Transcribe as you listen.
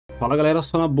Fala galera,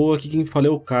 só na boa, aqui quem fala é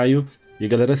o Caio. E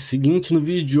galera, é o seguinte, no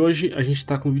vídeo de hoje a gente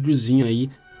tá com um videozinho aí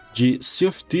de Sea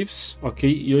of Thieves, ok?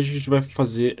 E hoje a gente vai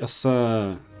fazer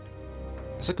essa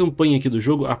campanha aqui do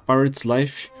jogo, a Pirates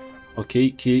Life,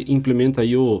 ok? Que implementa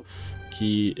aí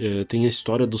tem a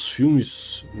história dos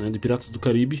filmes, né, de Piratas do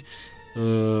Caribe,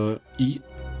 e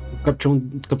o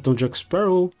Capitão Jack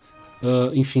Sparrow,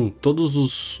 enfim, todos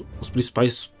os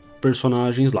principais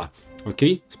personagens lá,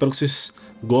 ok? Espero que vocês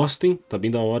gostem, tá bem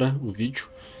da hora o vídeo.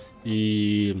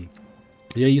 E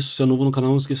é isso, se é novo no canal,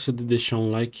 não esqueça de deixar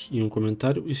um like e um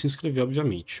comentário e se inscrever,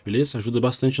 obviamente, beleza? Ajuda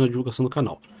bastante na divulgação do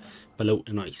canal. Valeu,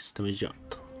 é nóis, tamo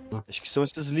junto. Acho que são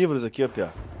esses livros aqui, ó,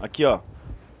 Pia. Aqui, ó.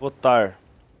 Votar.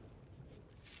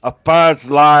 A Pirates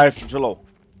Life, Gelou.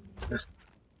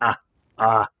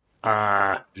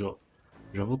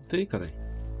 Já voltei, caralho.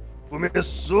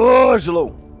 Começou,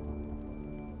 Gelou.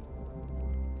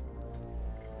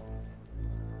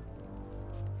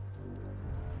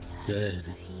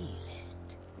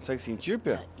 Consegue sentir,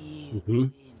 Pia? Uhum.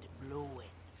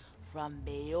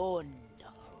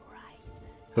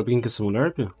 Sabe quem que é essa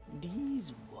mulher, Pia?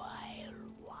 These wild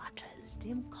waters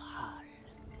dim call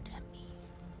to me.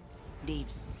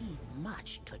 They've seen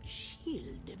much to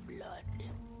chill the blood.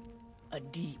 A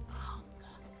deep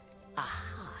hunger, a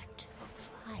heart of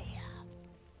fire.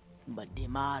 But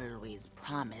them always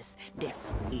promise they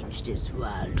fringe this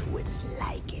world to its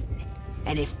liking.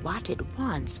 And if what it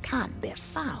wants can't be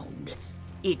found,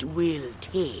 it will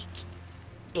take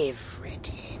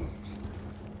everything.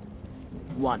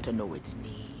 Want to know its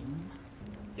name?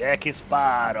 Jack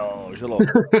Sparrow, Gelou.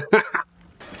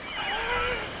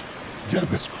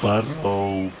 Jack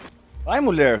Sparrow. Vai,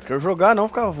 mulher, quero jogar, não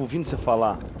ficar ouvindo você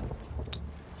falar.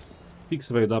 O que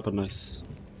você vai dar pra nós?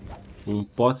 Um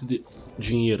pote de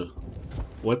dinheiro.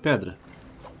 Ou é pedra?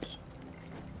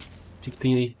 O que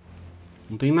tem aí?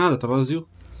 Não tem nada, tá vazio.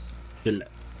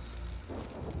 Beleza.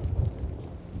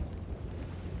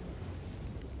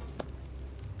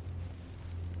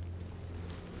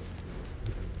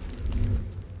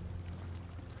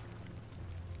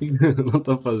 Não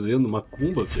tá fazendo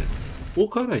macumba, velho? Ô,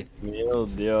 caralho. Meu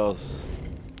Deus.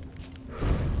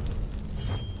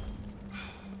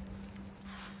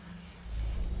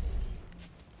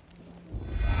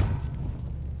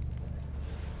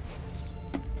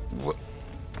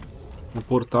 No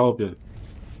portal, Pia.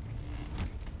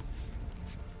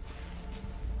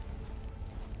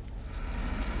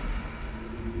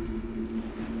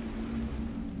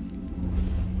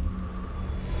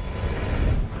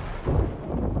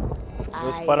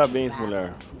 Meus parabéns,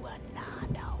 mulher.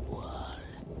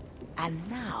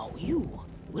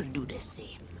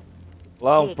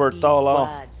 Lá, um portal lá, ó.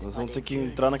 Nós vamos ter que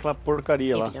entrar naquela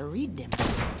porcaria lá.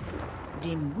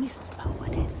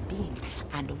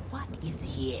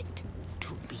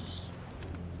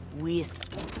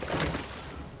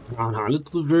 Caralho,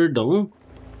 tudo verdão.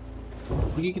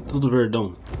 Por que tudo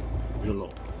verdão? Gelou.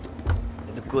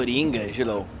 É do Coringa,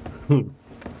 Gelou.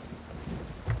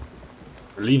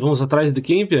 Ali, vamos atrás de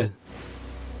quem, Pia?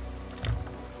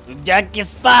 Jack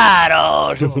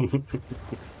Sparrow, Gelou.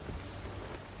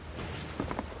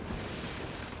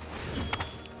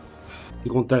 O que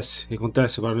acontece? O que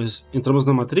acontece? Agora nós entramos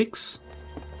na Matrix?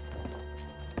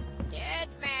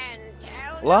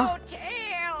 Lá?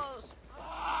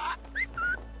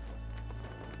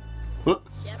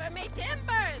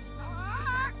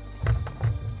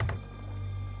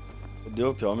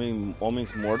 Fudeu, Pia.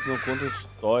 Homens mortos não contam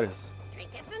histórias.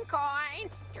 Trinkets and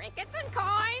coins! Trinkets and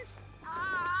coins!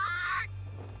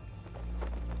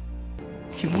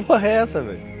 Que porra é essa,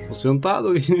 velho? Tô sentado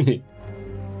aqui.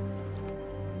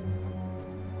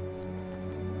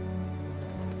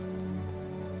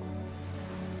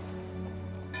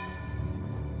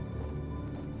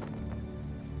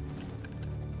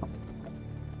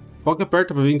 Qual que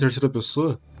aperta pra ver em terceira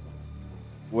pessoa?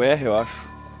 O R, eu acho.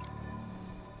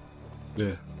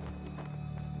 É.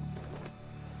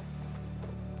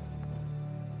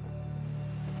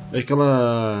 É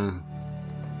aquela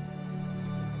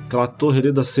torre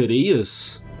ali das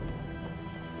sereias?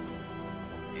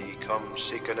 Ye come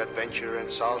seek an adventure in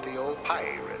salty old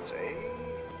pirates, eh?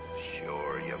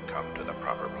 Sure, you've come to the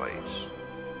proper place.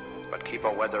 But keep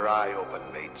a weather eye open,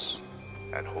 mates,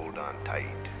 and hold on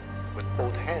tight. With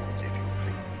both hands, if you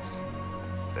please.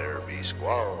 There be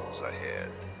squalls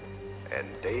ahead, and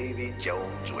Davy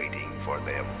Jones waiting for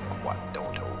them what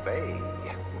don't obey.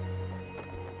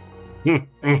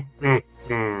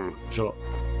 Gelou.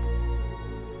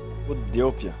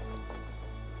 Fudeu, Pia.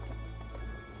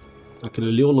 Aquele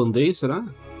ali é holandês, será?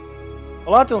 Olha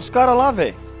lá, tem uns caras lá,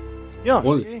 velho. Aqui, ó.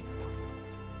 Olha. Cheguei.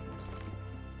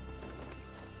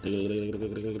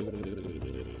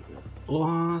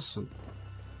 Nossa.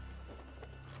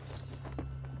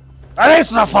 Olha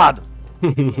isso, safado!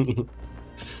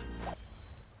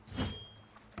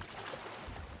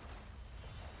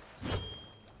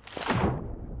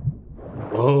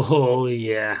 Oh,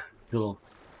 yeah. O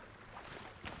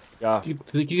Já. que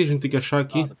a gente tem que achar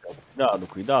aqui? Cuidado,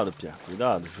 cuidado, Pia.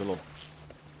 Cuidado, Julão.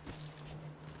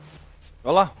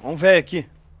 Olha lá, vamos ver aqui.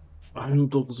 Ai, não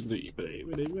tô conseguindo ir.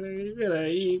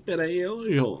 Peraí, ô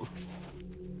João.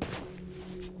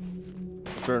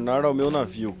 Tornar ao meu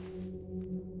navio.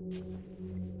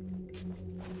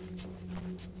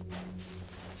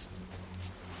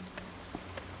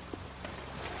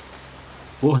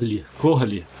 Corra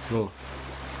ali. João.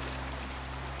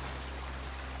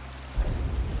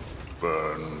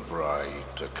 Burn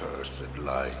bright, accursed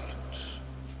light,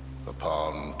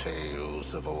 upon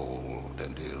tales of old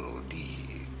and ill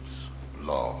deeds,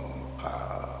 long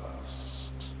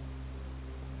past.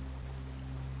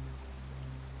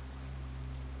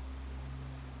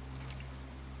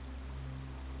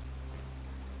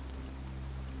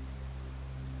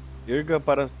 Erga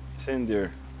para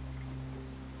acender.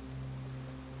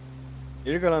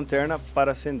 Erga a lanterna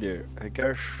para acender.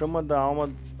 Requer chama da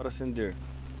alma para acender.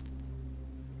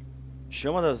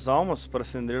 Chama das almas para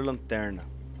acender lanterna.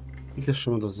 O que é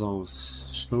chama das almas?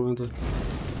 Chama da...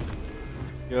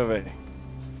 Aqui, ó, velho.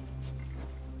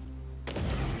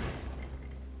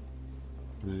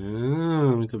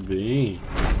 Ah, muito bem.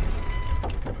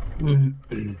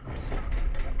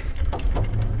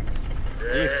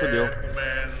 Ih, fodeu.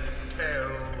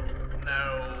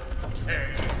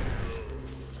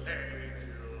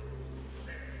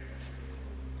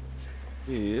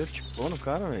 Ih, tipo no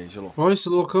cara, velho, Gelon. Olha esse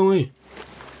loucão aí.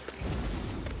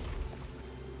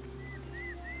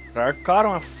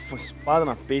 Arcaram uma espada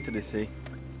na peita desse aí.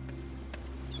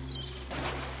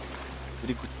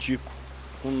 Tricutico.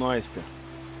 Com nós, Pia.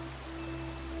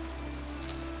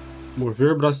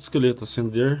 Mover braço de esqueleto,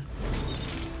 acender.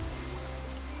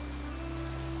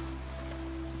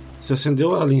 Você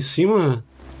acendeu ali em cima?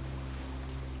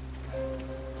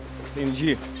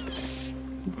 Entendi.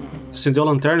 Acendeu a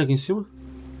lanterna aqui em cima?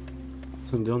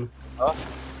 Acendeu, né?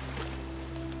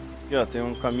 Aqui, ó, tem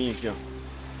um caminho aqui, ó.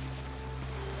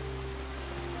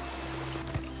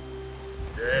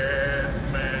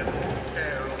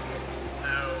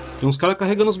 Tem uns caras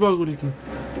carregando os bagulho aqui.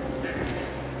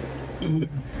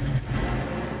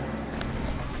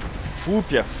 Full,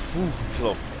 Pia. Full,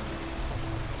 Gelon.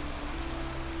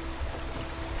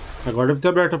 Agora deve ter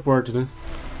aberto a porta, né?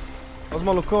 Olha os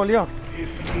malucão ali, ó.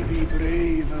 If ye be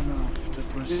brave enough to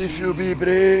proceed, If you be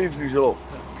brave, Gelon.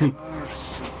 the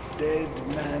curse of dead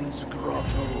man's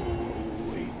grotto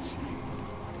awaits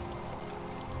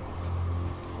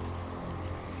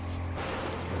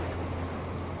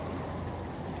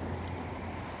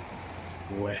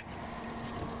you. Ué.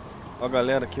 Ó a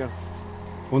galera aqui, ó.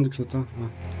 Onde que você tá?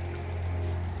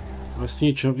 Ah, sim,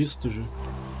 eu tinha visto já.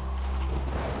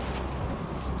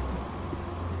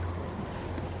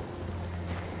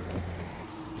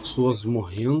 Pessoas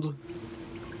morrendo.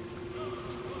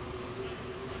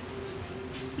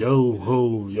 Yo,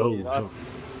 ho, yo, yo.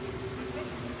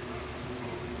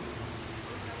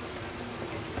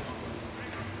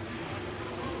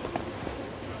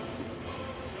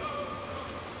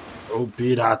 O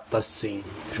pirata sim,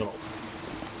 João.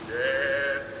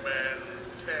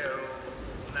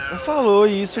 Já falou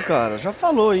isso, cara. Já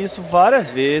falou isso várias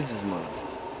vezes, mano.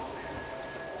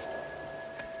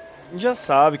 A gente já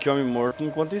sabe que homem morto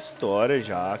não conta história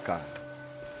já, cara.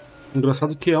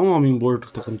 Engraçado que é um homem morto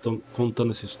que tá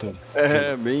contando essa história.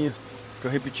 É, bem isso. Fica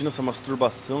repetindo essa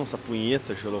masturbação, essa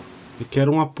punheta, Jolô. Eu quero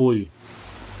um apoio.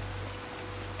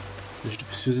 A gente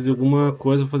precisa de alguma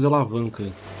coisa pra fazer alavanca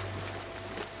aí.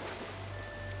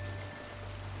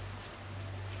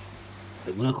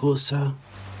 Alguma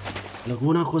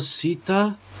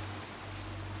cosita.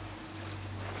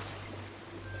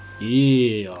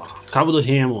 E ó, cabo do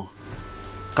remo.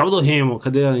 Cabo do remo,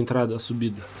 cadê a entrada, a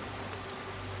subida?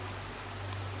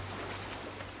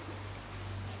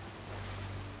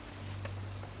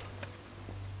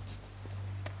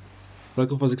 Será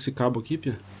que eu vou fazer com esse cabo aqui,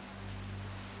 Pia?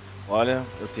 Olha,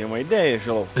 eu tenho uma ideia,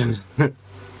 Jolô.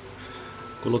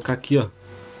 Colocar aqui, ó.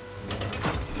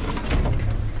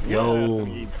 Yo.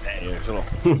 Ideia, Jolô.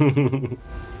 No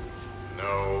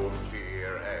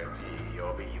fear have ye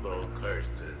of evil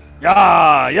curses.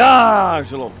 Ya,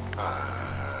 Jolô.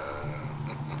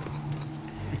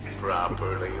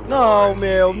 Properly Não, warned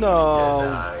meu, thee, não.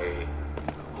 says I.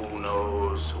 Who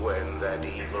knows when that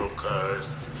evil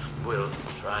curse will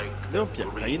strike the Não, Pia,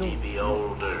 greedy caíram.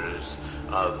 beholders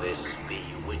of this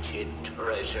bewitched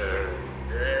treasure?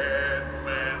 Dead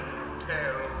men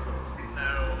tell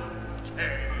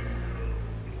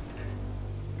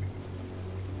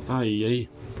Aí.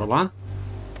 Pra lá?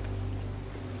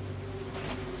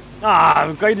 Ah,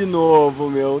 eu caí de novo,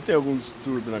 meu. Tem algum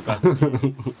distúrbio na cara.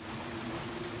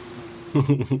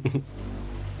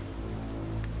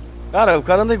 Cara, o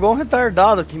cara anda igual um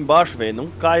retardado aqui embaixo, velho.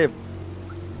 Não caia.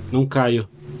 Não caio.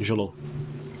 Gelou.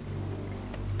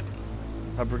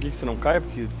 Sabe por que você não cai?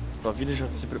 Porque tua vida já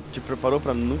te preparou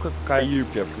pra nunca cair,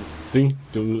 Pia. Sim,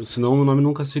 senão meu nome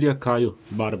nunca seria Caio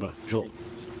Barba. Gelou.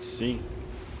 Sim.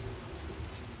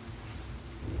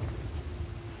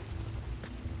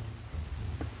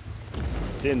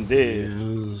 Acender.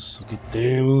 Isso, que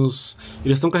temos.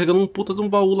 Eles estão carregando um puta de um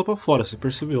baú lá pra fora, você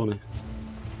percebeu, né?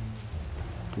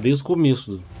 Desde o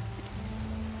começo.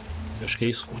 Eu acho que é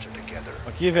isso.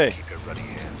 Aqui, velho.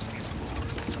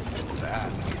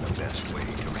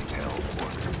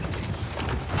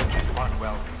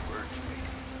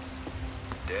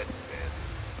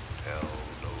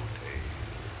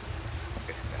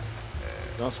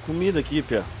 Tem umas comidas aqui,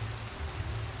 Pia.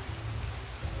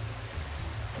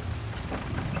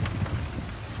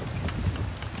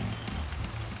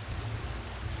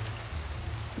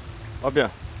 Ó,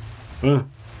 Pia.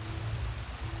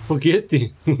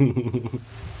 Foguete?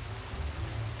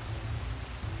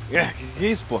 Que é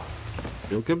isso, pô?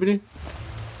 Eu que abri.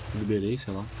 Liberei,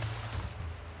 sei lá.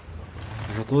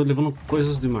 Eu já tô levando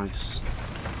coisas demais.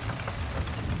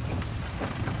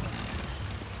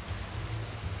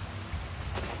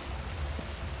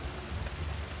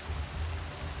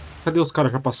 Cadê os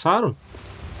caras? Já passaram?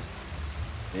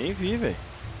 Nem vi, velho.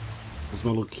 Os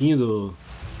maluquinhos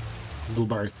do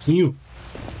barquinho?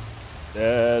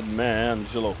 Dead man,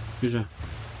 gelou. Que já.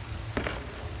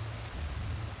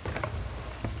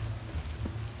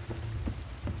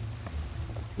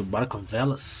 Do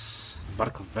barco-velas.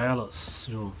 Barco-velas.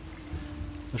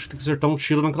 Acho que tem que acertar um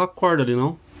tiro naquela corda ali,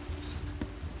 não?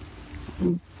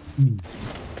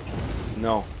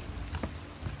 Não.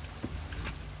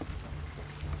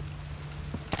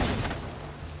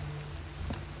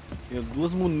 Tenho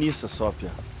duas muniças só, Pia.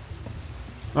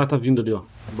 Ah, tá vindo ali, ó.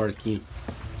 O barquinho.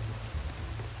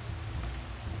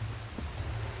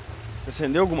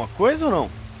 Acendeu alguma coisa ou não?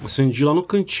 Acendi lá no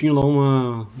cantinho, lá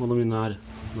uma luminária.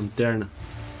 Lanterna.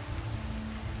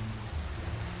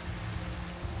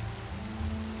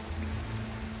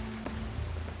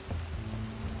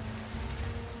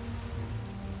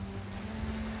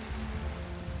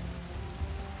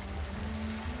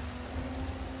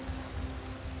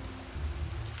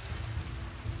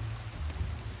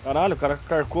 Caralho, o cara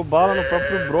carcou bala no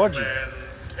próprio Brody.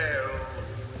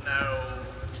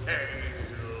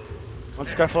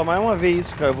 Esse cara falou mais uma vez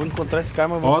isso, cara. Eu vou encontrar esse cara,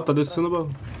 mas Ó, tá descendo a bala.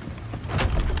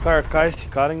 vou carcar esse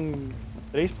cara em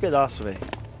 3 pedaços, velho.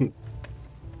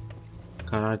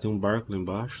 Caralho, tem um barco lá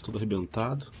embaixo, todo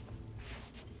arrebentado.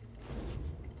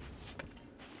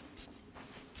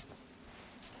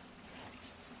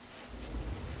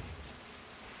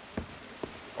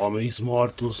 Homens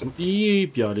mortos. Ih,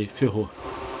 pior, aí ferrou.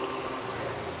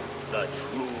 The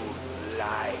truth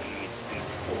lies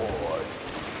before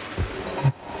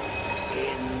you.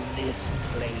 In this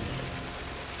place,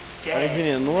 O cara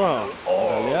envenenou a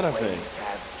galera, velho. always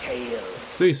have tales.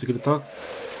 Sei, isso aqui ele tá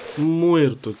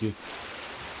morto aqui.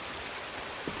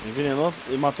 Envenenou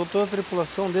e matou toda a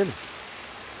tripulação dele.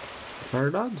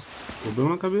 Fardado.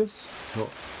 Problema na cabeça. Ó.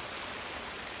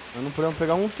 Nós não podemos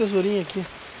pegar um tesourinho aqui.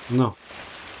 Não.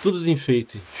 Tudo de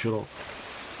enfeite, Shirol.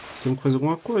 Temos que fazer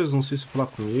alguma coisa, não sei se falar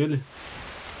com ele.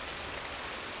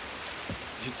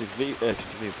 A gente veio. É, a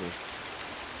gente veio por aí.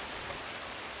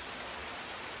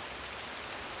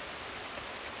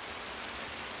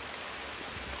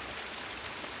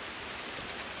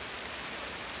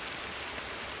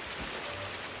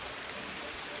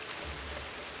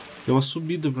 Tem uma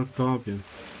subida pra cá, Pia.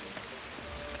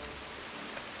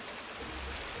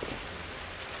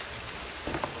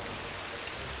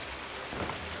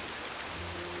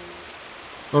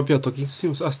 Ó, Pia, tô aqui em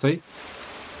cima. Ah, você tá aí?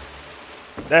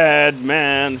 Dead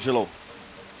man, gelou.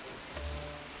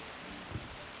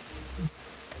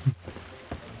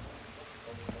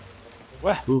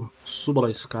 Ué? Suba lá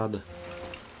a escada.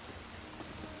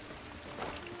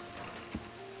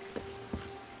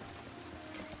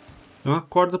 Tem uma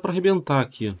corda pra arrebentar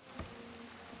aqui, ó.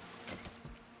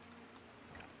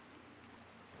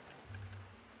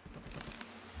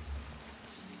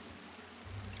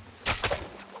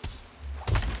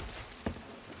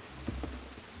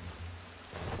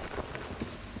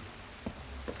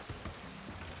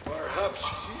 Perhaps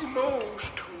he knows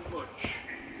too much.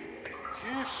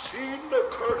 He's seen the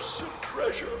cursed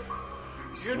treasure.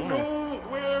 You know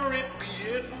where it be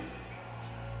hidden.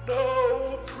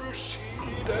 Now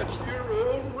proceed at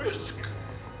your own risk.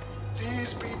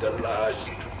 these be the last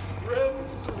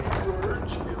friendly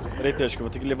words you'll hear. Peraí, acho que eu vou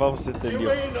ter que levar você até You ali, ó.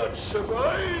 may not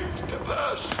survive to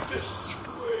pass this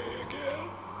way again.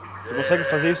 Você consegue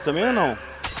fazer isso também ou não?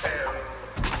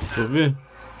 Deixa eu ver.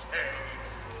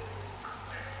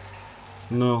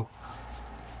 Não.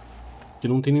 Aqui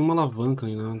não tem nenhuma alavanca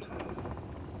nem nada.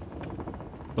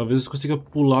 Talvez você consiga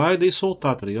pular e daí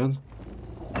soltar, tá ligado?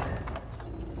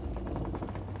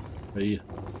 Aí.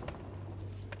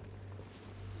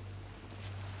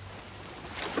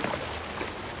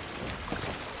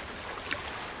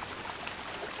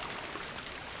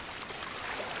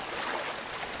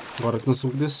 Agora que nós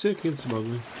temos que descer aqui desse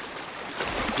bagulho.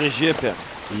 GG, pé.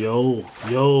 Yo,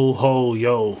 yo, ho,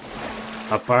 yo.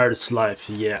 A Piratas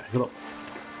life, yeah.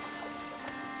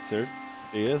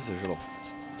 Certeza, João.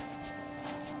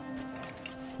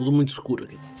 Tudo muito escuro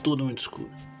aqui, tudo muito escuro.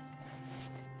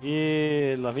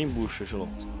 E lá vem bucha, João.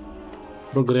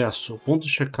 Progresso, ponto de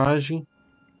checagem.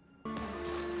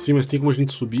 Sim, mas tem como a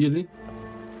gente subir ali?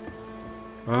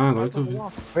 Ah, agora que eu vi.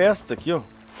 Uma festa aqui, ó.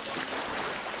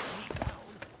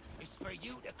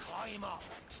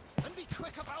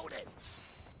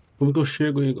 Como que eu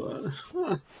chego aí agora?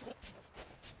 Ah.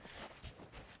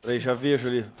 Peraí, já vejo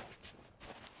ali.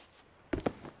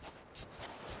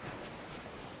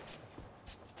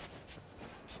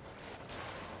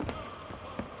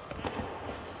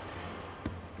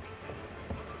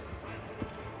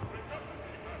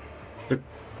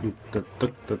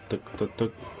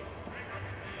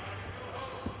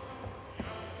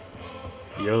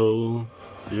 Yo,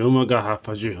 e uma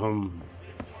garrafa de rum.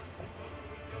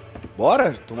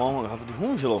 Bora tomar uma garrafa de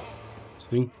rum, Gelo?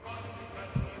 Sim.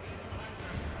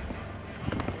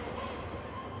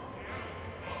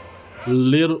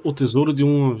 Ler o tesouro de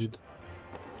uma vida.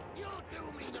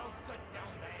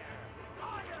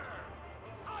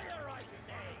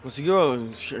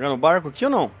 Conseguiu chegar no barco aqui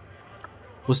ou não?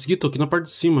 Consegui, tô aqui na parte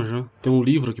de cima já. Tem um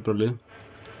livro aqui pra ler.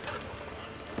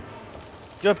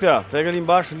 Aqui, ó, Pia. Pega ali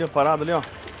embaixo, ali, a parada ali, ó.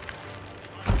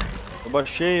 Eu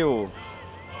baixei o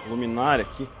luminário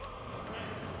aqui.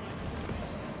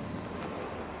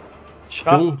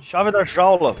 Chave da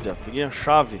jaula, Pia. Peguei a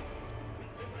chave.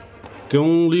 Tem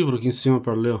um livro aqui em cima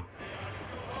pra ler, ó.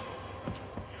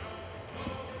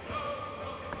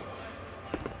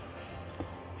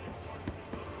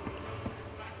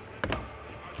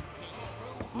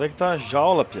 Onde é que tá a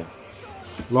jaula, Pia?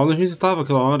 Lá onde a gente tava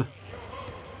aquela hora.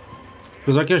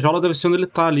 Apesar que a jaula deve ser onde ele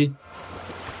tá ali.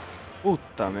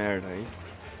 Puta merda, aí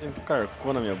tem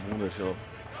carcou na minha bunda, Gelo.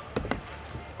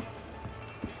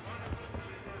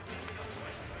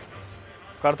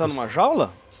 O cara tá numa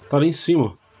jaula? Tá ali em cima,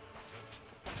 ó.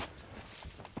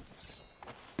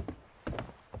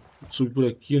 Vou subir por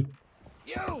aqui.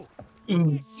 You!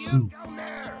 It's you down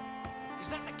there! Is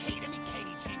that the key to me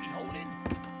cage ye be holding?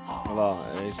 Olha lá,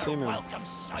 é isso aí mesmo. Welcome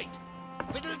sight.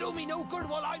 It'll do me no good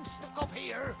while I'm stuck up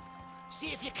here.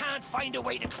 See if you can't find a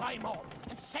way to climb up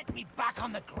and set me back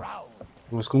on the ground.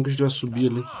 Mas como que a gente vai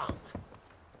subir ali?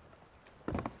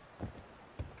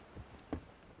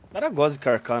 O cara gosta de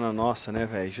carcar na nossa, né,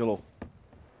 velho? Gelo.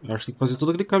 Eu acho que tem que fazer todo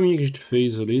aquele caminho que a gente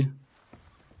fez ali.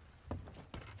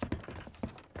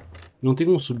 Não tem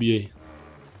como subir aí.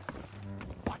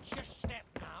 Watch your step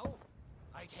now.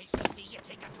 I'd hate to see you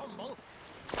take a tumble.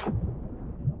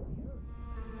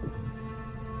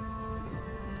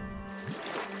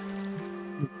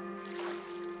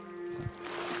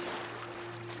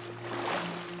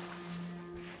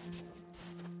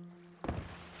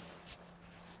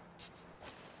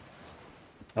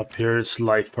 A Piratas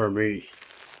life for me.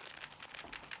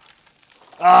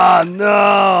 Ah,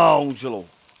 não, Gelo.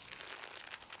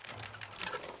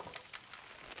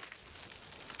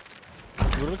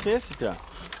 O que é esse, Pia?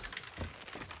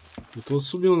 Eu tô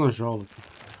subindo na jaula.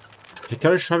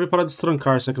 Requer chave para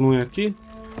destrancar. Será que não é aqui?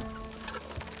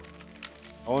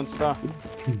 Onde está?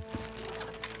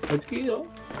 Aqui, ó.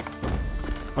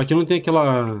 Aqui não tem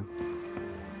aquela...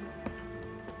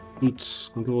 Putz,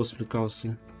 como que eu vou explicar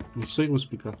assim? Não sei como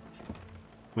explicar.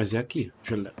 Mas é aqui,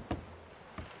 gelé.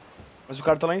 Mas o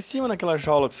cara tá lá em cima naquela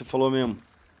jaula que você falou mesmo.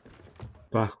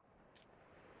 Tá.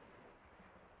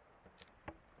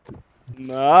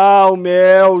 Não,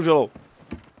 meu, João.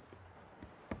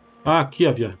 Ah, aqui,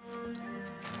 ó, Pia.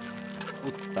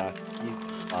 Puta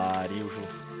que pariu, João.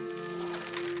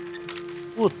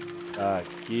 Puta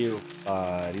que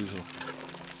pariu, João.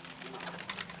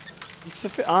 O que você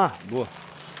fez? Ah, boa.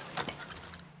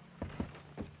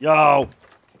 Yau!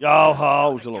 Yau,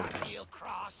 Raul, João.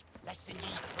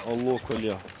 Ó o louco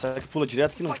ali, ó. Será que pula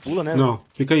direto? Que não pula, né? Não,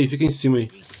 fica aí, fica em cima aí.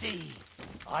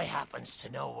 I happens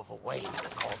to know of a way to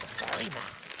call the ferryman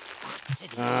back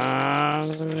to the Ah,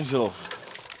 João.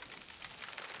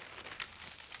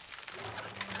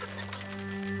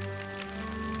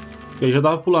 E aí já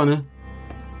dava pra pular, né?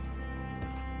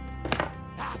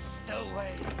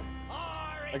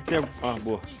 Aqui tem... Ah,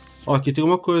 boa. Ó, aqui tem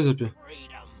uma coisa, Pia.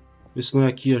 Vê se não é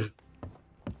aqui, ó.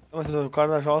 Mas o cara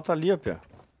da jaula tá ali, ó, Pia.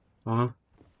 Aham.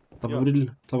 Tava, Aqui,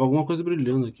 ó. Tava alguma coisa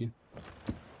brilhando aqui.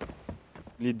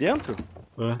 Ali dentro?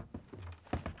 É.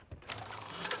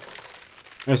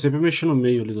 É, sempre mexer no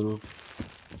meio ali de novo.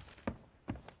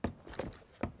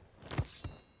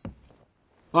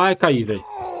 Ai, caí, velho.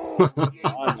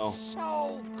 Ah, não.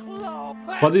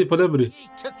 Pode abrir.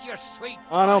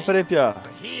 Ah, não, peraí, Pia.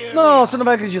 Não, você não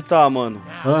vai acreditar, mano.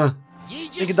 Ah,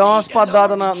 Tem que dar umas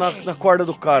padadas na corda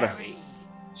do cara.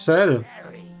 sério?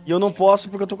 E eu não posso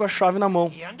porque eu tô com a chave na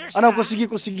mão. Ah, não, consegui,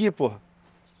 porra.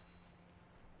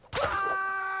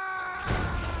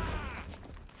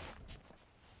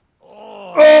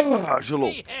 Ah, gelou.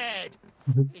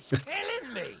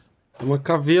 É uma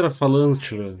caveira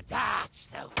falante, velho.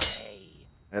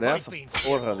 Era essa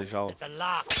porra de jaula.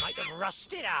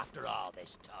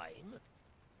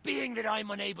 Being that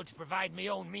I'm unable to provide my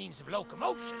own means of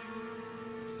locomotion,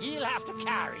 you'll have to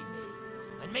carry me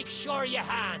and make sure your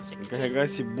hands are Tem que carregar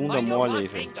esse bunda I know mole my aí,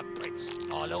 velho. fingerprints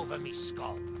all over me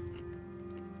skull.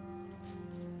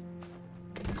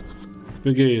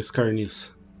 Peguei esse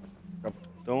carniça.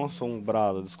 Capitão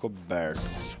assombrado, descoberto.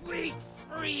 Sweet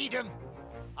freedom!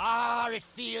 Ah, it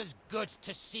feels good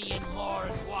to see in more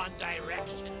than one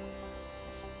direction.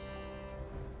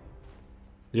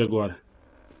 E agora?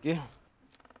 Aqui.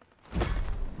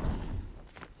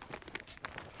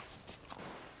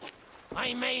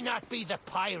 I may not be the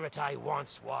pirate I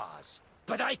once was,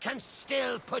 but I can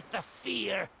still put the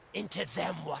fear into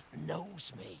them what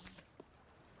knows me.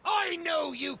 I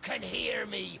know you can hear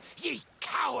me, ye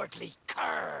cowardly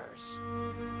curs.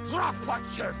 Drop what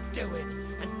you're doing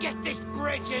and get this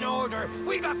bridge in order.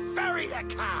 We've a ferry to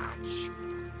catch.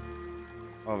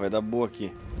 Ó, vai dar boa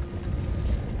aqui.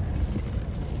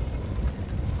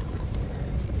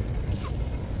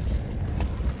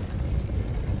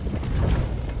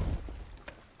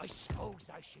 I suppose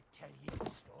I should tell you the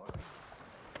story.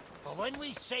 For when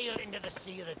we sailed into the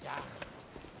Sea of the Damned,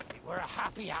 it were a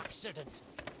happy accident,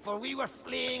 for we were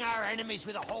fleeing our enemies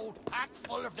with a whole pack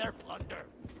full of their plunder.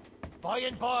 By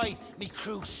and by, me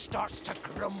crew starts to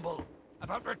grumble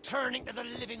about returning to the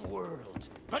living world.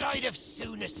 But I'd have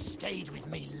sooner stayed with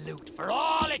me loot for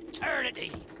all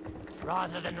eternity,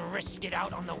 rather than risk it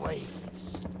out on the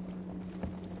waves.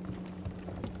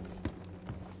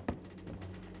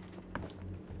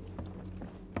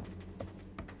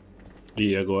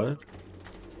 E agora?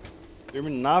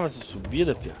 Terminava essa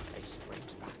subida, Pia. Place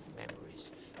brings back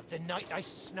memories of the night I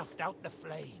snuffed out the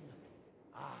flame.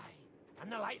 Aye,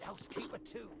 and the lighthouse keeper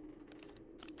too.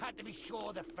 Had to be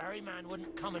sure the ferryman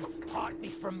wouldn't come and part me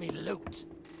from me loot.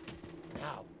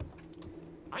 Now,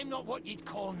 I'm not what you'd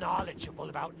call knowledgeable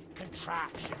about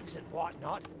contraptions and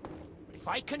whatnot, but if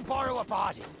I can borrow a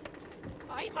body,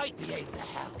 I might be able to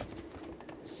help.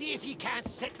 See if you can't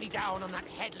set me down on that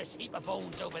headless heap of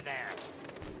bones over there.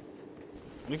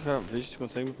 A única vez que você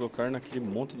consegue me colocar naquele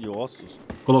monte de ossos.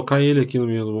 Colocar ele aqui no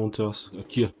meio do monte.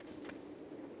 Aqui, ó.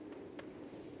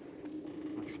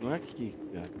 Acho que não é aqui,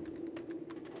 Pia.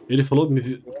 Ele falou...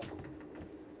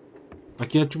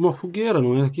 Aqui é tipo uma fogueira,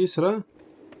 não é aqui, será?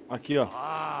 Aqui, ó.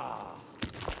 Ah,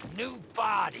 new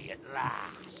body at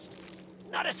last.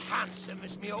 Not as handsome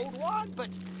as me old one, but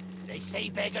they say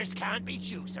beggars can't be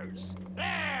choosers.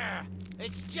 There!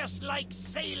 It's just like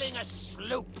sailing a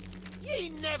sloop. Ye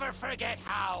never forget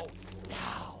how.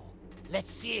 Now,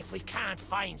 let's see if we can't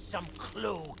find some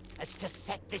clue as to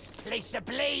set this place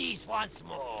ablaze once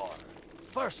more.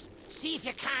 First, see if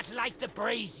you can't light the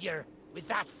brazier with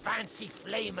that fancy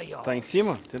flame of yours. Tá em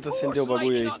cima? Tenta acender o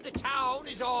bagulho aí. Lighting up the town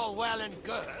is all well and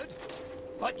good,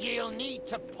 but you'll need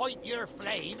to point your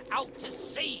flame out to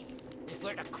sea if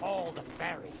we're to call the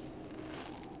ferry.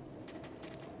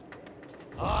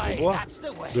 Aye, Boa. that's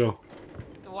the way. Deu.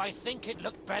 Though I think it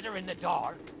looked better in the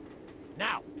dark.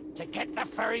 Now, to get the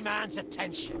ferryman's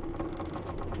attention.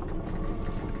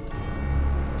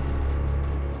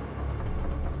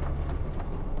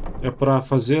 É pra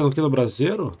fazer aqui no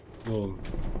braseiro? Ou...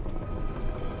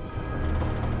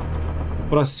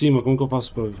 Pra cima, como que eu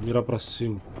faço pra mirar pra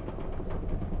cima?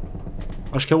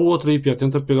 Acho que é o outro aí, Pia.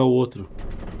 Tenta pegar o outro.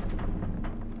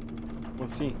 Como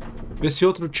assim? Esse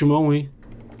outro timão aí.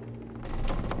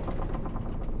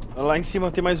 Lá em cima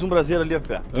tem mais um braseiro ali, ó,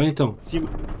 Pia. É, então. Em cima.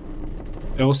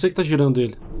 É você que tá girando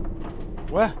ele.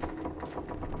 Ué?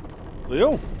 Sou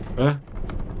eu? É.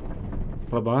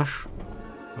 Pra baixo.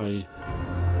 Aí.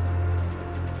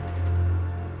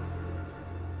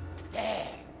 There.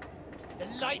 The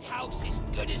lighthouse is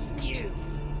good as new.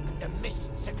 The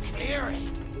mists are clearing.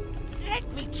 Let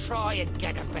me try and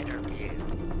get a better view.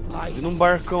 I Vi num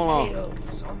barcão lá. see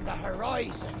sails on the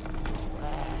horizon.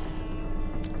 Well,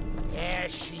 there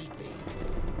she be.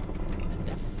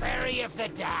 The ferry of the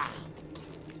damned.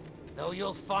 Though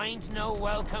you'll find no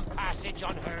welcome passage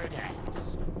on her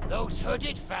decks. Those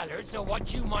hooded fellers are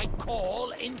what you might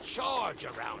call in charge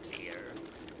around here.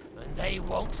 And they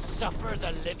won't suffer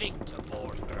the living to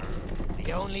board her.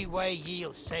 The only way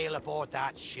ye'll sail aboard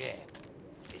that ship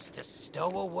is to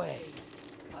stow away.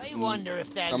 I wonder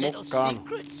if their little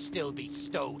secrets still be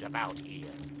stowed about here.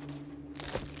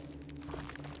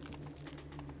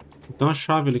 Tem uma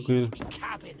chave ali com ele.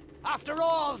 Cabin, after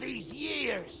all these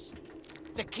years.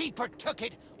 The keeper took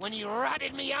it when he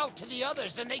ratted me out to the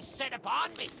others and they set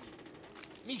upon me.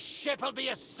 Me ship'll be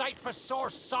a sight for sore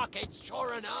sockets,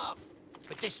 sure enough.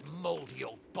 But this moldy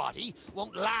old body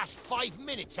won't last 5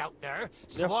 minutes out there,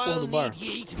 so I'll need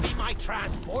ye to be my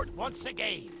transport once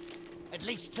again. At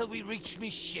least till we reach me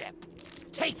ship.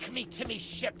 Take me to me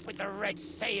ship with the red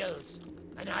sails,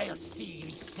 and I'll see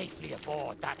ye safely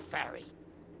aboard that ferry.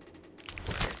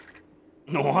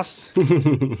 Nossa!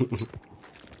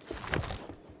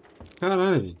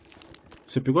 Caralho,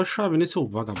 você pegou a chave, né, seu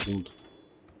vagabundo?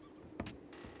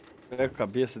 Pega a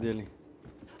cabeça dele.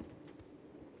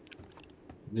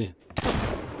 Cadê?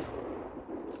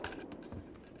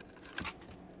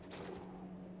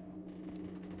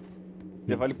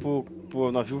 Levar ele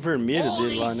pro navio vermelho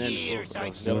dele lá, né?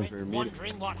 Pra vela vermelha.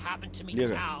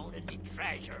 Liga.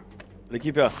 Olha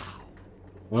aqui, Pia.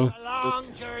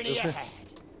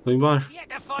 Tô embaixo.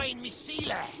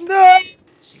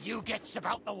 So you gets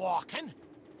about the walking,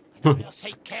 and I'll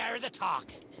take care of the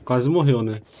talking. Quase morreu,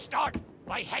 né? Start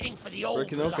by heading for the Pior old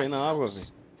que não, cai na água,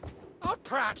 velho. Or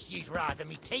perhaps you'd rather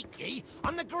me take ye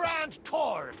on the grand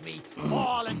tour of me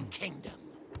fallen kingdom.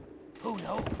 Who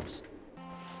knows?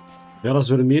 Velas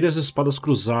vermelhas e espadas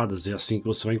cruzadas. É assim que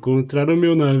você vai encontrar o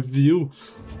meu navio.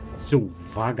 Seu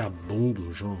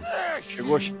vagabundo, João.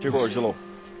 Chegou, gelou.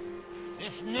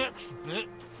 This next bit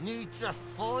needs a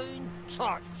fine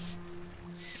touch.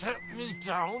 Set me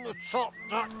down atop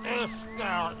that there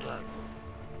skeleton.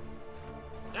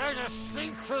 There's a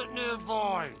secret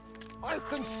nearby. I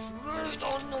can smell it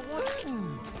on the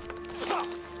wind.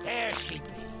 There she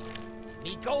be.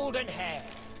 Me golden hair.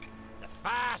 The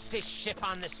fastest ship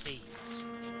on the seas.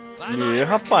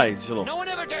 Rapaz, gelou. No one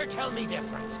ever dare tell me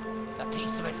different. A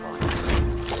piece of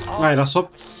advice. Ah, era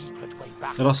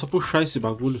só puxar esse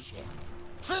bagulho.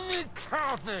 To me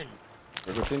cabin.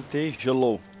 Eu tentei,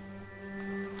 gelou.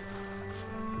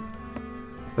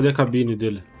 Cadê a cabine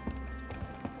dele?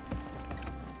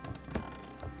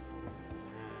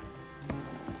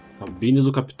 Cabine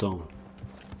do capitão.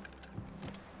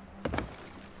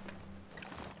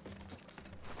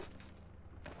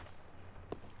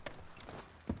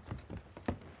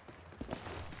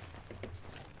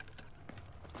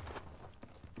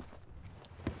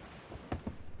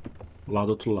 Lá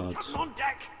do outro lado.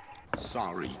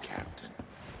 Sorry, Captain.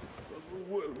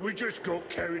 We just got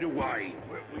carried away.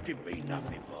 We didn't mean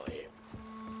nothing by it.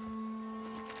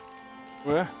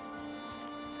 Ué?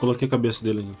 Coloquei a cabeça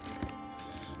dele aqui.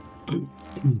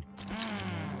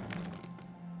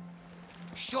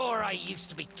 Sure, I used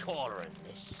to be taller than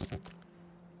this.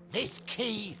 This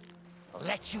key will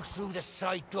let you through the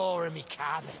side door of me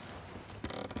cabin.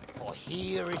 For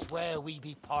here is where we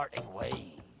be parting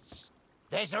ways.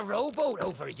 There's a rowboat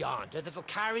over yonder that'll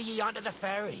carry ye onto the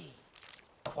ferry.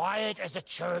 Quiet as a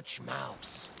church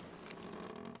mouse.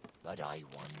 But I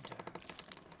wonder,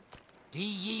 do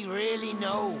ye really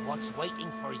know what's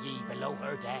waiting for ye below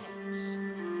her decks?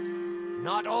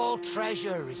 Not all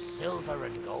treasure is silver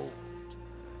and gold.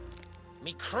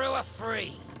 Me crew are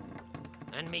free,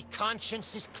 and me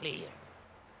conscience is clear.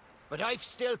 But I've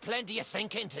still plenty of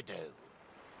thinking to do.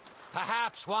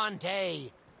 Perhaps one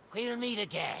day we'll meet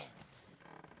again.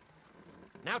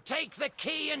 Now take the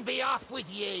key and be off with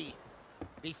ye,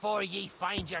 before ye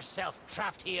find yourself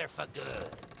trapped here for good.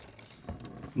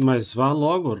 Mas vá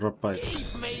logo, rapaz.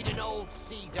 You've made an old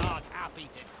sea dog happy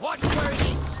to watch where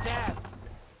ye step.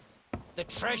 The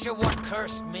treasure what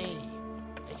cursed me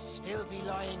may still be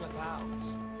lying about.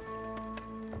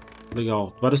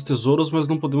 Legal. Vários tesouros, mas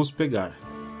não podemos pegar.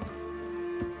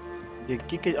 E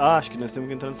aqui que... Ah, acho que nós temos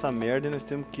que entrar nessa merda e nós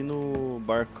temos que ir no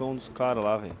barcão dos caras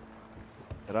lá, velho.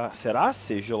 Será?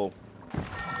 Gelou.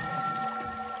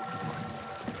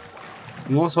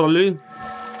 Nossa, olha ali.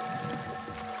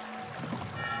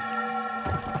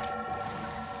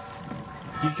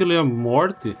 O que ele é?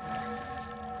 Morte?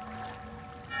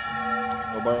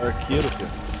 É o barqueiro, filho.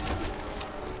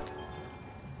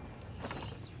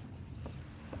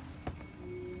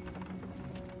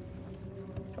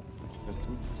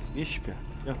 Ixi,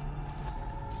 Pia.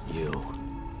 You,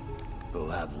 who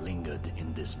have lingered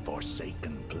in this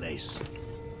forsaken place,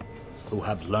 who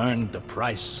have learned the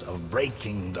price of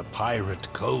breaking the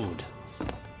pirate code.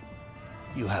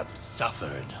 You have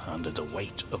suffered under the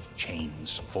weight of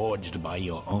chains forged by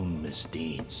your own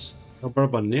misdeeds. É o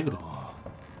Barba Negra?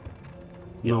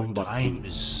 Your time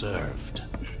is served.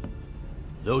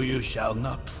 Though you shall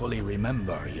not fully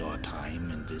remember your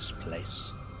time in this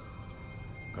place,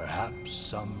 perhaps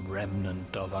some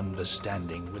remnant of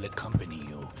understanding will accompany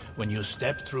you when you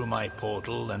step through my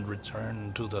portal and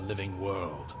return to the living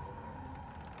world.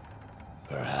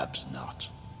 Perhaps not.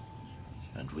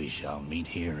 And we shall meet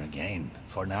here again.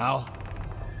 For now,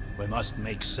 we must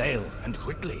make sail, and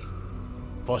quickly.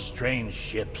 For strange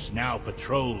ships now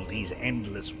patrol these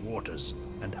endless waters,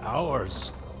 and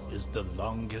ours is the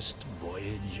longest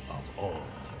voyage of all.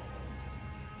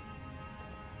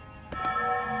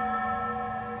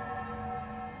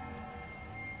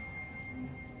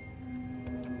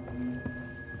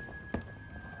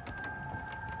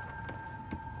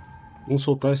 Vamos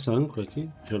soltar essa âncora aqui,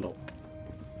 Gelol.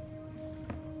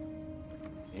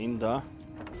 Ainda.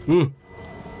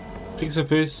 O que você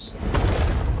fez?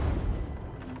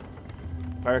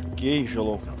 Parquei,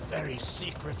 Jolon. The very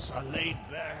secrets are laid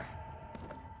bare.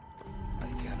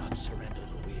 I cannot surrender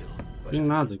the wheel. But Tem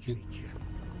nada aqui.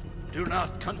 do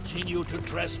not continue to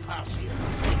trespass here.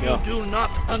 You do not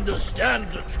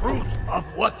understand the truth of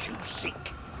what you seek.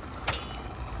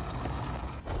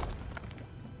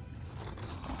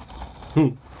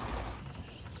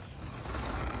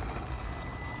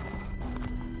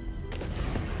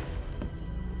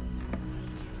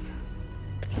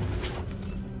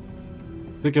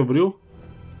 Você que abriu?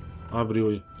 Abriu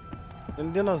aí.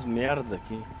 Vendendo as merda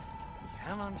aqui.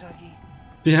 Come on, Tucky.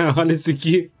 Pia, olha esse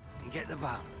aqui. Get the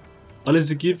bone. Olha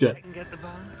esse aqui, Pia. I can get the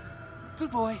bone.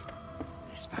 Good boy.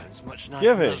 This bone's much nicer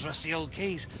Yeah, than mate. those rusty old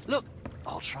keys. Look,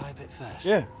 I'll try a bit first.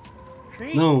 Yeah.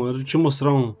 Não, eu te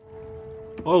mostrar um.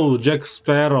 Oh, o Jack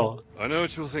Sparrow. I know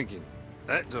what you're thinking.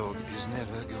 That dog is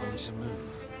never going to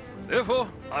move. Therefore,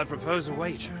 I propose a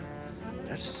wager.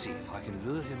 Let's see if I can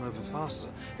lure him over faster.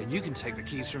 Then you can take the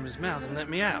keys from his mouth and let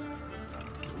me out.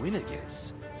 The winner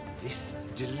gets this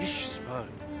delicious bone.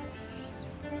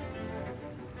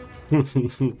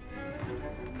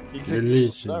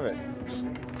 Delícia. Tá, velho?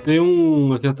 Tem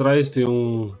um. Aqui atrás tem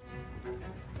um.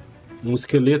 Um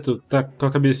esqueleto que tá com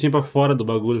a cabecinha pra fora do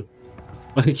bagulho.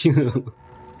 Olha aqui.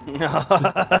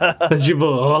 Tá tipo,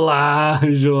 olá,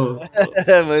 Jô.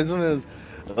 É, mais ou menos.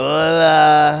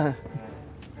 Olá!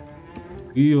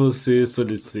 O que você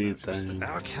solicita?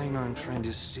 Our canine friend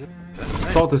is still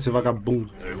Solta esse vagabundo.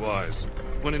 very wise.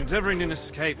 When endeavoring an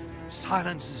escape,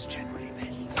 Silence is generally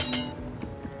best.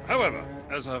 however,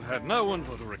 as I've had no one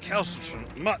but a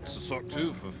recalcitrant mutt to talk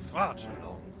to for far too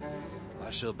long, I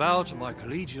shall bow to my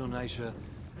collegial nature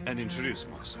and introduce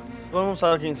myself. Todo mundo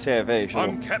sabe quem você é, velho. Jolon.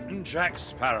 I'm Captain Jack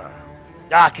Sparrow.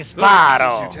 Jack But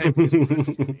Sparrow! since you came here to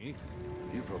lift me,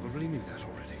 you probably knew that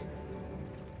already.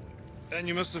 And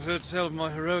you must have heard tell of my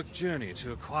heroic journey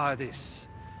to acquire this,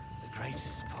 the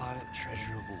greatest pirate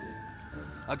treasure of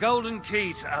all. A golden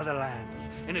key to other lands,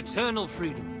 in eternal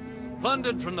freedom,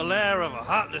 plundered from the lair of a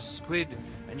heartless squid,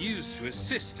 and used to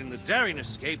assist in the daring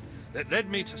escape that led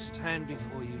me to stand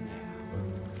before you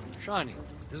now. Shiny,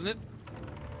 isn't it?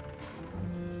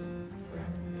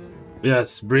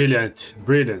 Yes, brilliant,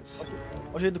 brilliant.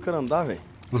 Olha o jeito do cara andar, velho.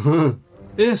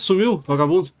 Sumiu,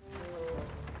 vagabundo.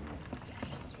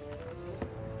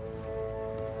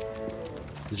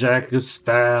 Jack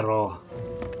Sparrow.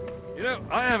 You know,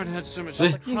 I haven't had so much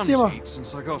Eh? crumb Em cima. to eat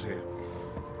since I got here.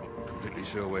 Not completely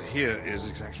sure where here is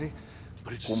exactly,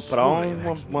 but it's Comprar surely uma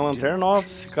lacking in lanterna nova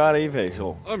pra esse cara aí, velho.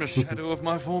 Jolon. I'm a shadow of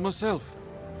my former self.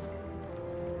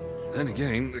 Then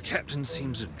again, the captain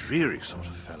seems a dreary sort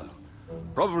of fellow.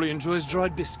 Probably enjoys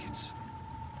dried biscuits.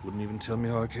 Wouldn't even tell me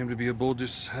how I came to be aboard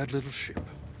this sad little ship.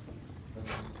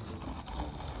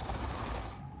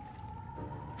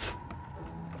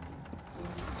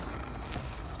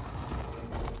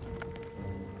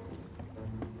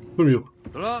 Sumiu.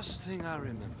 The last thing I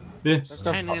remember, É,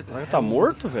 Ele tá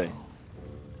morto, velho?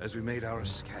 as we made our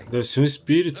escape, deve ser um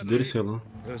espírito dele, sei lá.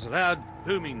 there was a loud,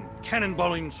 booming,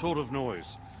 cannonballing sort of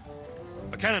noise.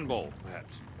 A cannonball,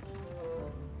 perhaps.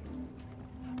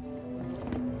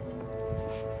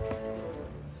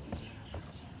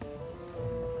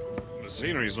 The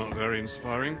scenery's not very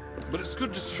inspiring, but it's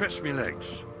good to stretch me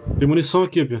legs. Tem munição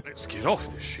aqui, Pia. Let's get off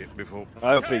this ship before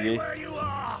Ah, eu peguei. Where you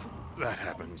are, that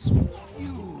happens.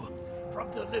 you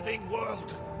from the living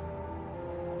world.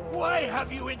 Why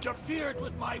have you interfered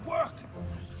with my work?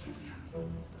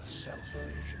 The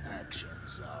selfish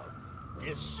actions of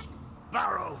this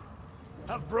Barrow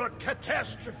have brought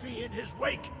catastrophe in his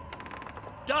wake.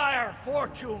 Dire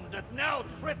fortune that now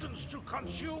threatens to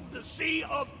consume the Sea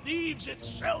of Thieves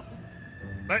itself.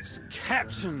 That's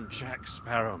Captain Jack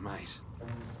Sparrow, mate.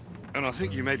 And I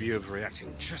think you may be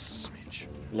overreacting just a smidge.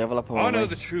 Leva lá pra I know mamãe.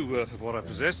 the true worth of what I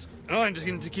possess, and I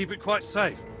intend to keep it quite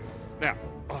safe. Now,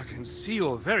 I can see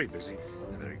you're very busy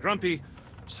and very grumpy,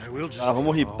 so we'll just... Ah,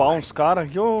 vamos ripar uns caras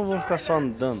aqui ou vamos ficar só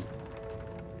andando?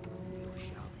 You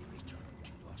shall be returned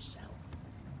to your cell.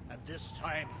 And this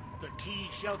time, the key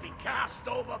shall be cast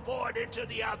overboard into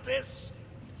the abyss.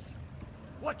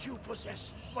 What you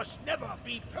possess must never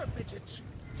be permitted.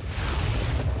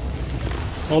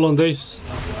 Holandês.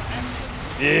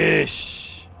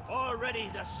 Ixi. Already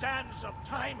the sands of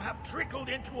time have trickled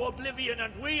into oblivion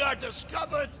and we are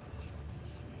discovered.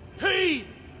 He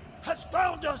has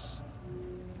found us.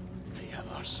 They have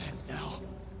our scent now.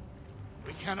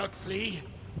 We cannot flee.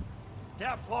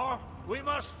 Therefore, we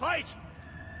must fight.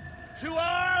 To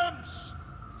arms!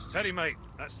 Steady, mate.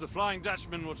 That's the Flying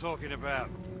Dutchman we're talking about.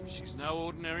 She's no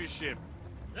ordinary ship.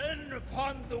 Then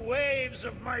upon the waves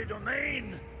of my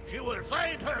domain, she will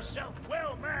find herself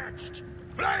well matched.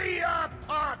 Play your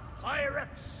part,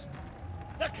 pirates!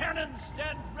 The cannons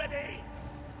stand ready.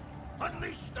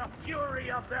 Unleash the fury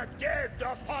of the dead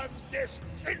upon this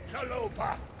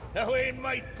interloper, that we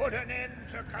might put an end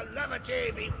to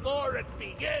calamity before it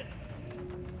begins.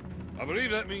 I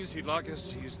believe that means he'd like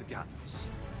us to use the guns.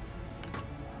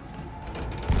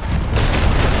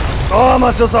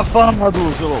 Toma, seu safado,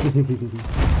 João.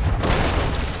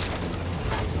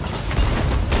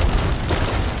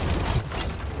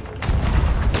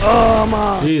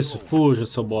 Toma! Isso, fuja,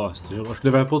 seu bosta. Eu acho que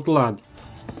ele vai pro outro lado.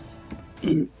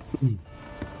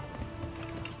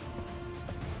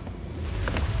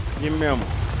 Aqui mesmo.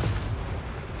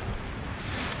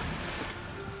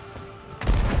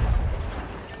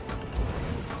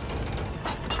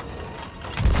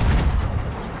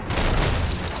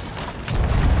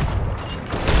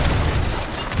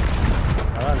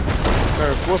 Caralho,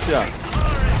 carcou, fiado.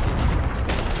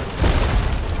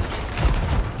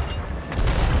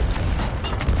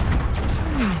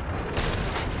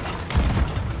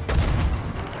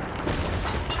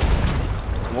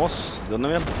 Nossa, deu na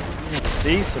minha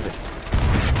cabeça, velho.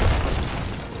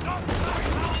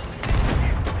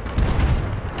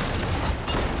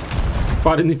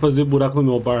 Parem de fazer buraco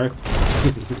no meu barco.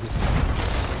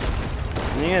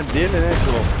 Nem é dele, né,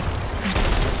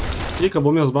 João? Ih,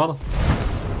 acabou minhas balas.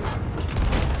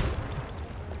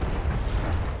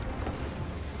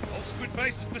 Old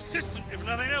Squidface is persistent, if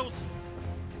nothing else.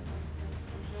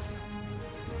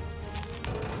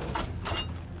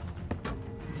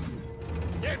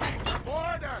 They mean to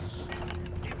board us.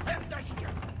 Defend the ship,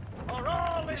 or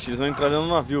all is Eles vão entrar dentro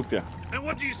do navio, Pia. And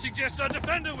what do you suggest I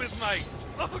defend her with, mate?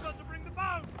 I forgot to bring the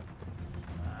bow.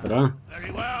 Será?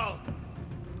 very well.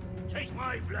 Take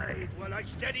my blade while I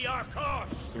steady our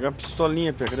course. Pegar a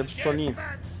pistolinha, Pia. Cadê a Dead pistolinha?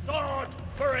 man's sword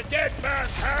for a dead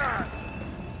man's hand.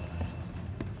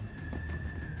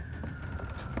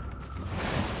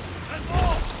 And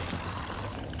more.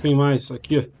 Tem mais,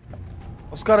 aqui. Olha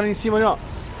os caras ali em cima, ali, ó.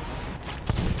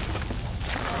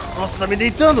 Nossa, tá me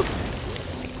deitando.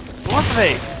 Nossa,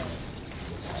 velho.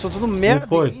 Sou tudo merda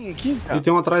foi? aqui, cara. E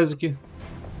tem um atrás aqui.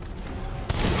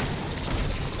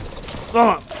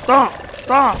 Toma, toma,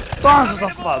 toma, toma, seu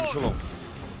safado, João.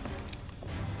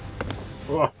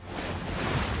 Ó,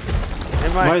 Tem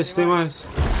mais, tem mais.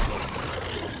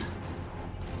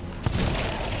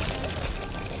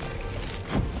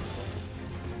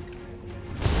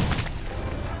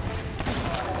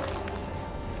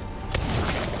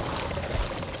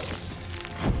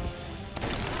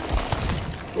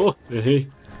 Oh, errei.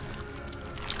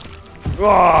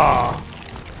 Ah!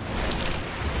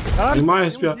 Caralho, Tem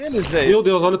mais, tem um Pia. deles, velho. Meu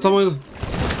Deus, olha o tamanho.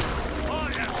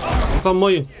 Olha o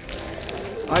tamanho.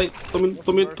 Ai, tomei.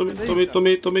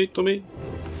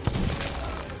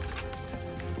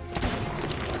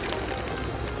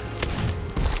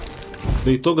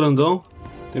 Deitou grandão.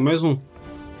 Tem mais um. Don't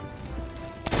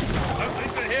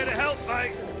think they're here to help,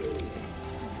 mate.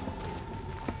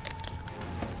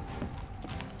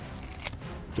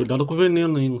 Cuidado com o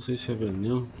veneno aí, não sei se é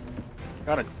veneno.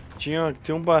 Cara,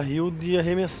 tem um barril de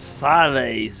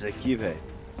arremessáveis aqui, velho.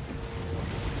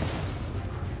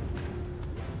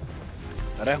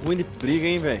 O cara é ruim de briga,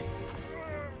 hein, velho.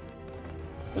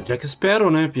 É Jack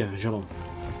Sparrow, né, Pia? Gelão.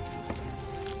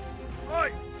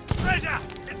 Oi, treasure,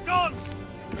 it's gone.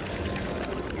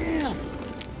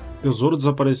 Tesouro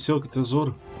desapareceu, que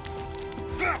tesouro?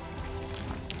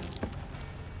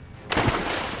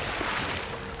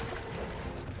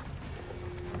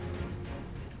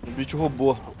 O bicho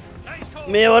roubou.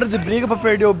 Meia hora de briga pra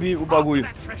perder o bagulho.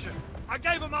 That treasure. I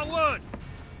gave him my word.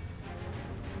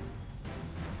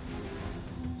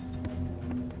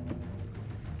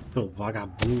 Seu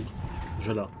vagabundo.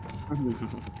 Geral.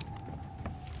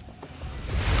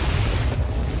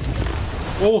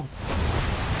 Oh!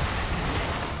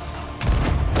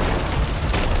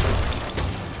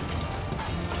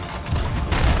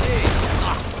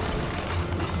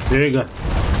 Chega!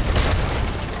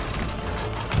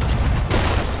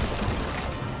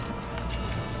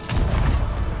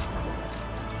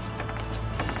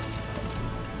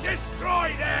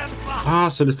 Destroy them.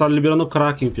 Nossa, ele está liberando o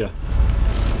Kraken, pia.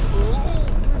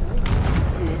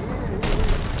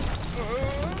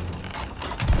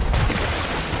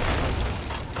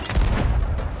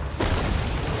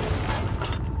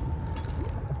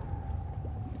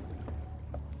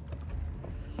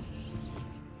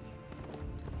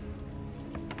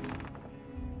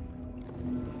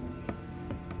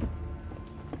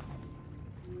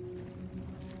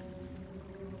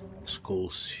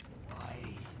 Escou-se.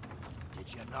 Why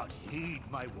did you not heed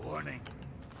my warning?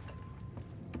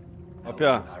 Ó,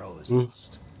 Pia. Arrow is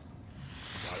lost.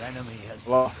 Our enemy has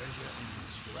the Lá. treasure in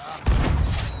his grasp.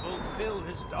 Fulfill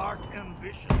his dark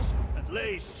ambitions and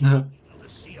lay siege to the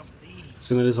Sea of Thieves.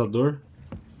 Sinalizador.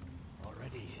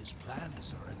 Already his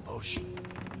plans are in motion.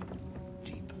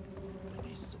 Deep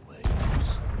beneath the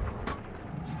waves.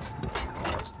 They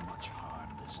caused much harm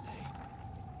this day.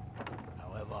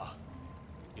 However,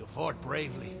 you fought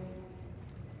bravely.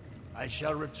 I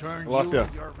shall return Olá, you Pia.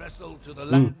 and your vessel to the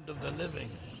land of the living.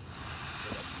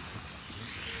 So that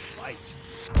you can fight.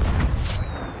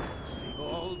 Save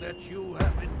all that you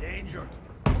have endangered.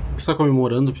 O que você tá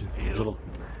comemorando, pia? Gelou.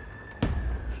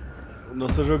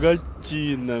 Nossa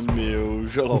jogatina, meu.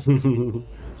 Gelão. Shadow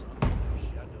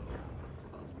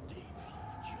of David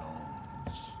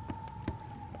Jones.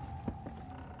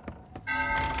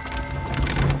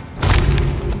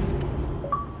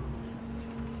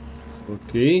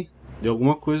 Ok. Deu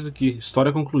alguma coisa aqui.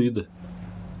 História concluída.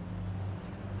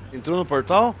 Entrou no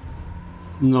portal?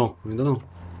 Não, ainda não.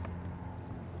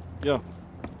 E ó.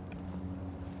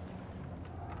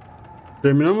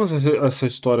 Terminamos essa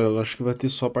história. Eu acho que vai ter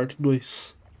só a parte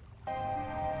 2.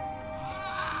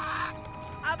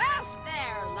 Avast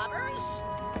there, lovers!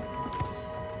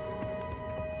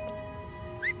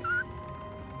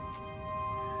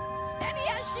 Steady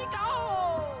as she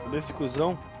goes! Cadê esse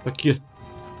cuzão? Aqui.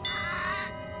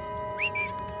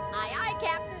 Aye, aye,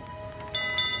 Captain.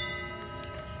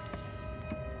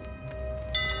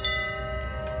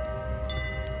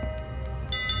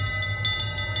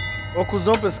 Ó o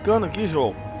cuzão pescando aqui,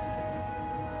 João.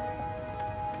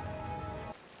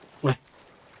 Ué.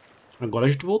 Agora a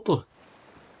gente voltou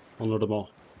ao normal.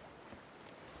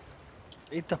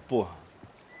 Eita porra.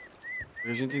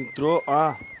 A gente entrou.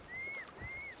 Ah.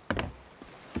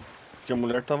 Porque a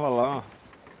mulher tava lá.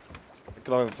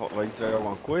 Será que ela vai entregar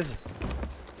alguma coisa?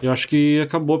 Eu acho que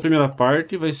acabou a primeira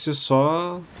parte e vai ser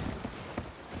só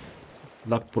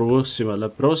da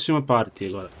próxima parte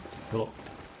agora.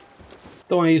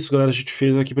 Então é isso, galera. A gente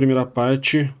fez aqui a primeira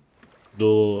parte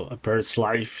do A Piratas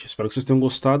Life. Espero que vocês tenham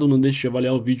gostado. Não deixe de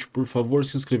avaliar o vídeo, por favor,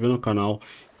 se inscrever no canal.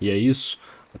 E é isso.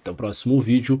 Até o próximo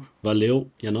vídeo. Valeu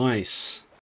e é nóis!